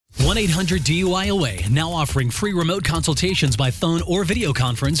1-800-DUI-AWAY, now offering free remote consultations by phone or video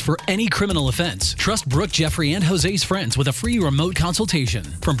conference for any criminal offense. Trust Brooke, Jeffrey, and Jose's friends with a free remote consultation.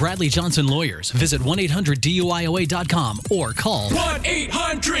 From Bradley Johnson Lawyers, visit 1-800-DUI-AWAY.com or call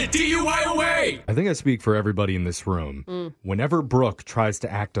 1-800-DUI-AWAY. I think I speak for everybody in this room. Whenever Brooke tries to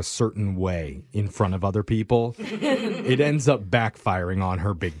act a certain way in front of other people, it ends up backfiring on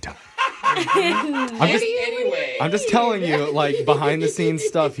her big time. I'm just telling you, like, behind the scenes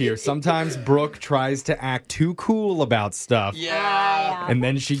stuff here. Sometimes Brooke tries to act too cool about stuff. Yeah. And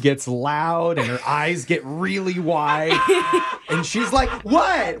then she gets loud and her eyes get really wide. And she's like,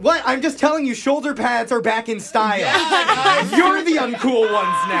 what? What? I'm just telling you, shoulder pads are back in style. Yeah, You're the uncool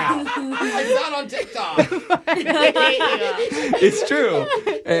ones now. I'm not on TikTok. It's true.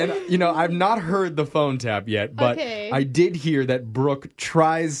 And, you know, I've not heard the phone tap yet, but I did hear that Brooke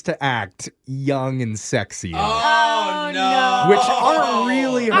tries to act young and sexy. Oh, no. Which aren't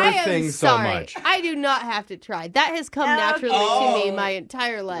really her thing so much. I do not have to try. That has come naturally to me my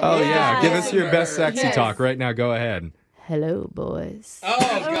entire life. Oh, yeah. Give us your best sexy talk right now. Go ahead. Hello, boys. Oh,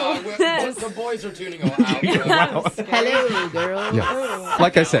 God. The boys are tuning out. Hello, girls. Yeah.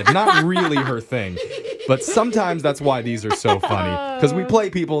 Like I said, not really her thing. But sometimes that's why these are so funny. Because we play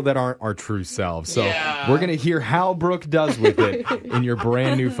people that aren't our true selves. So we're going to hear how Brooke does with it in your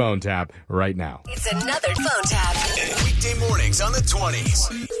brand new phone tap right now. It's another phone tap. Weekday mornings on the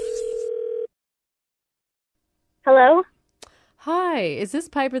 20s. Hello? Hi, is this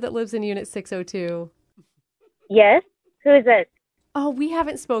Piper that lives in Unit 602? Yes? Who is it? Oh, we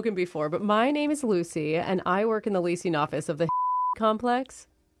haven't spoken before, but my name is Lucy, and I work in the leasing office of the complex.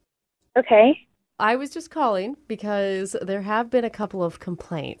 Okay. I was just calling because there have been a couple of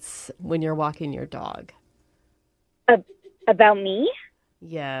complaints when you're walking your dog. About me?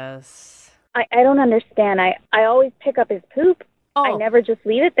 Yes. I don't understand. I always pick up his poop. Oh. I never just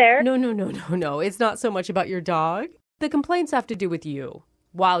leave it there. No. It's not so much about your dog. The complaints have to do with you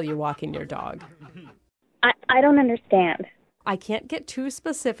while you're walking your dog. I don't understand. I can't get too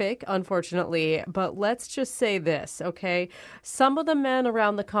specific, unfortunately, but let's just say this, okay? Some of the men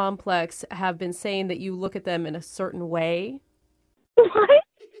around the complex have been saying that you look at them in a certain way. What?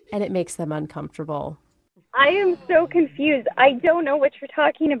 And it makes them uncomfortable. I am so confused. I don't know what you're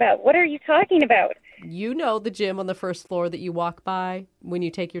talking about. What are you talking about? You know the gym on the first floor that you walk by when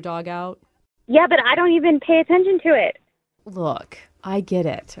you take your dog out? Yeah, but I don't even pay attention to it. Look, I get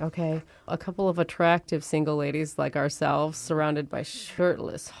it, okay? A couple of attractive single ladies like ourselves surrounded by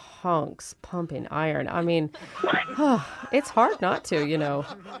shirtless hunks pumping iron. I mean, it's hard not to,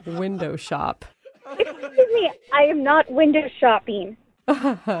 window shop. Excuse me, I am not window shopping.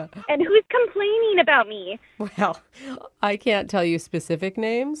 And who's complaining about me? Well, I can't tell you specific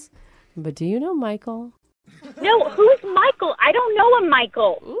names, but do you know Michael? No, who's Michael? I don't know a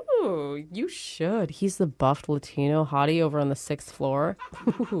Michael. Ooh, you should. He's the buffed Latino hottie over on the 6th floor.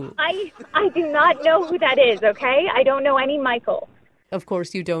 I do not know who that is, okay? I don't know any Michael. Of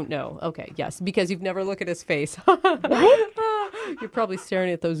course you don't know. Okay, yes, because you've never looked at his face. What? You're probably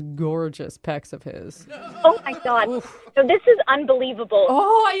staring at those gorgeous pecs of his. Oh, my God. So this is unbelievable.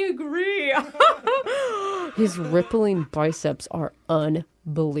 Oh, I agree. His rippling biceps are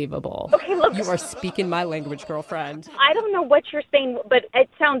unbelievable. Okay, look. You are speaking my language, girlfriend. I don't know what you're saying, but it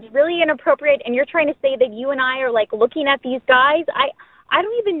sounds really inappropriate, and you're trying to say that you and I are, like, looking at these guys. I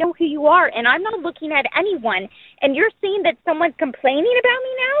don't even know who you are, and I'm not looking at anyone. And you're saying that someone's complaining about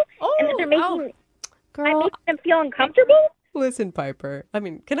me now? And that they're making them feel uncomfortable? Listen, Piper. I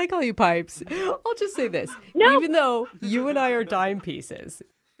mean, can I call you Pipes? I'll just say this. No. Even though you and I are dime pieces.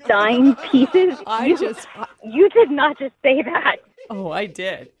 Dime pieces? You did not just say that. Oh, I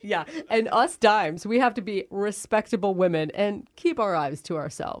did. Yeah. And us dimes, we have to be respectable women and keep our eyes to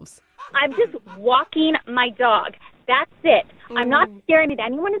ourselves. I'm just walking my dog. That's it. I'm not staring at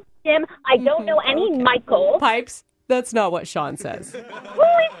anyone in the gym. I don't know any Michael. Pipes, that's not what Sean says. Who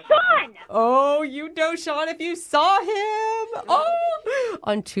is Sean? Oh, you know Sean if you saw him. Oh!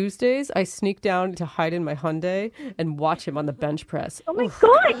 On Tuesdays, I sneak down to hide in my Hyundai and watch him on the bench press. Oh, my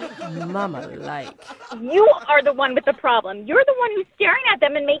God. Mama-like. You are the one with the problem. You're the one who's staring at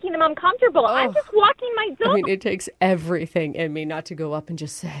them and making them uncomfortable. I'm just walking my dog. I mean, it takes everything in me not to go up and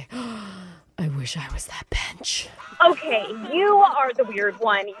just say, I wish I was that bench. Okay, you are the weird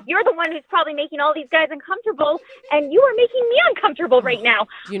one. You're the one who's probably making all these guys uncomfortable, and you are making me uncomfortable right now.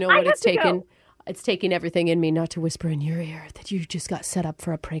 Do you know what it's taken? It's taking everything in me not to whisper in your ear that you just got set up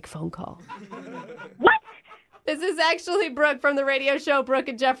for a prank phone call. What? This is actually Brooke from the radio show Brooke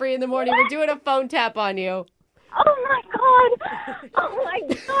and Jeffrey in the Morning. We're doing a phone tap on you. Oh, my God. Oh my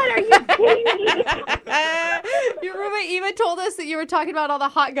God, are you kidding me? Your roommate even told us that you were talking about all the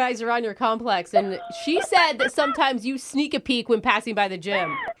hot guys around your complex, and she said that sometimes you sneak a peek when passing by the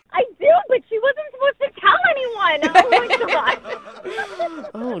gym. I do, but she wasn't supposed to tell anyone. Oh my God.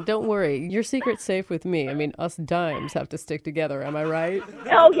 Oh, don't worry. Your secret's safe with me. I mean, us dimes have to stick together, am I right?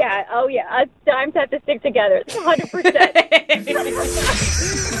 Oh yeah. Us dimes have to stick together. 100%.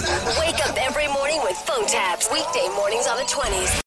 Wake up every morning with phone taps. Weekday mornings on the 20s.